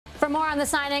more on the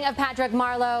signing of Patrick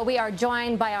Marleau, we are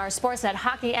joined by our Sportsnet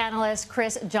hockey analyst,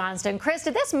 Chris Johnston. Chris,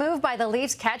 did this move by the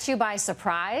Leafs catch you by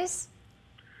surprise?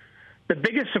 The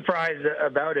biggest surprise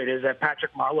about it is that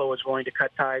Patrick Marleau was willing to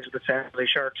cut ties with the San Jose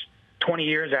Sharks 20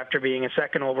 years after being a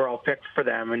second overall pick for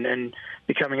them and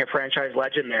becoming a franchise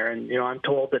legend there. And, I'm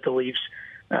told that the Leafs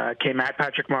came at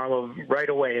Patrick Marleau right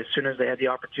away as soon as they had the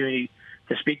opportunity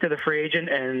to speak to the free agent,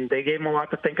 and they gave him a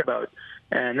lot to think about.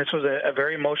 And this was a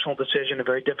very emotional decision, a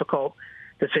very difficult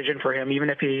decision for him. Even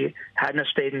if he hadn't have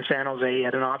stayed in San Jose, he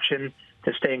had an option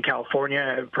to stay in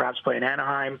California, perhaps play in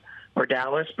Anaheim or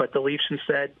Dallas, but the Leafs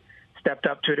instead stepped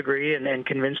up to a degree and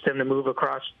convinced him to move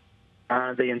across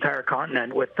the entire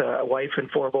continent with a wife and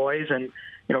 4 boys and,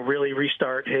 really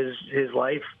restart his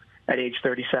life at age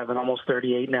 37, almost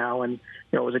 38 now. And,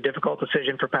 it was a difficult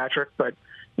decision for Patrick, but,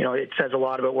 it says a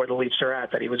lot about where the Leafs are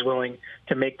at, that he was willing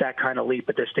to make that kind of leap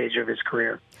at this stage of his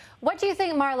career. What do you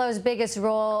think Marleau's biggest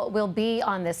role will be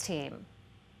on this team?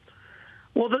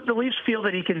 Well, the Leafs feel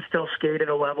that he can still skate at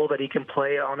a level that he can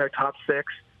play on their top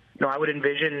 6. I would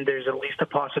envision there's at least a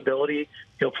possibility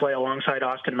he'll play alongside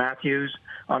Austin Matthews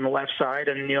on the left side.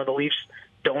 And, the Leafs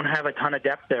don't have a ton of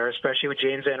depth there, especially with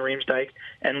James Van Riemsdyk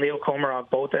and Leo Komarov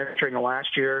both entering the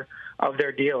last year of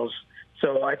their deals.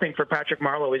 So I think for Patrick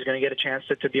Marleau, he's going to get a chance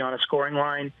to be on a scoring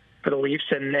line for the Leafs,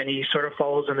 and he sort of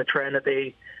follows in the trend that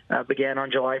they began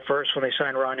on July 1st when they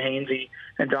signed Ron Hainsey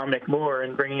and Dominic Moore,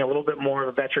 and bringing a little bit more of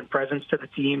a veteran presence to the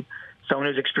team, someone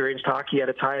who's experienced hockey at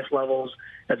its highest levels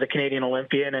as a Canadian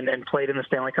Olympian and played in the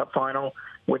Stanley Cup final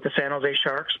with the San Jose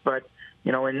Sharks. But,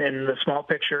 in the small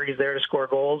picture, he's there to score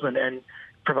goals and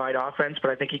provide offense, but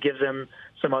I think he gives them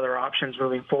some other options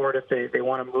moving forward if they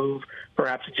want to move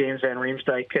perhaps James Van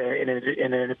Riemsdyk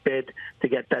in a bid to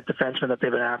get that defenseman that they've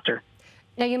been after.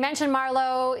 Now, you mentioned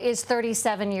Marleau is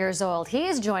 37 years old. He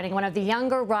is joining one of the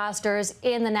younger rosters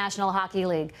in the National Hockey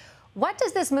League. What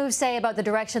does this move say about the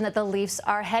direction that the Leafs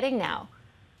are heading now?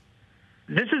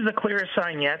 This is the clearest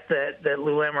sign yet that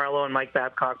Lou Lamoriello and Mike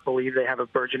Babcock believe they have a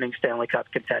burgeoning Stanley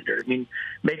Cup contender. I mean,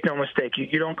 make no mistake,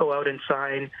 you don't go out and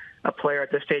sign a player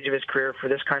at this stage of his career for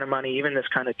this kind of money, even this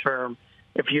kind of term,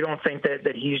 if you don't think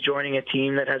that he's joining a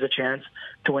team that has a chance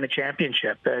to win a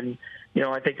championship. And,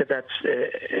 I think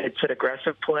it's an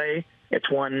aggressive play. It's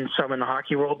one some in the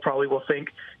hockey world probably will think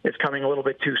is coming a little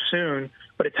bit too soon,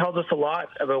 but it tells us a lot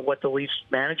about what the Leafs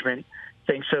management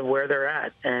thinks of where they're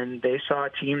at. And they saw a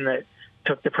team that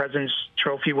took the President's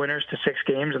Trophy winners to 6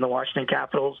 games in the Washington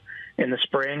Capitals in the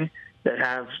spring, that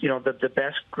have, the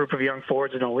best group of young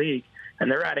forwards in the league. And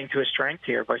they're adding to his strength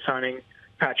here by signing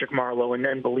Patrick Marleau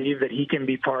and believe that he can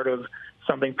be part of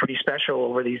something pretty special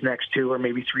over these next 2 or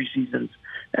maybe 3 seasons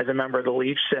as a member of the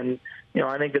Leafs. And,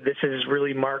 I think that this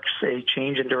really marks a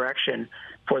change in direction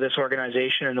for this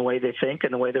organization and the way they think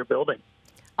and the way they're building.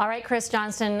 All right, Chris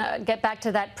Johnston, get back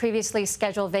to that previously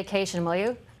scheduled vacation, will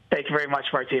you? Thank you very much,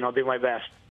 Martine. I'll do my best.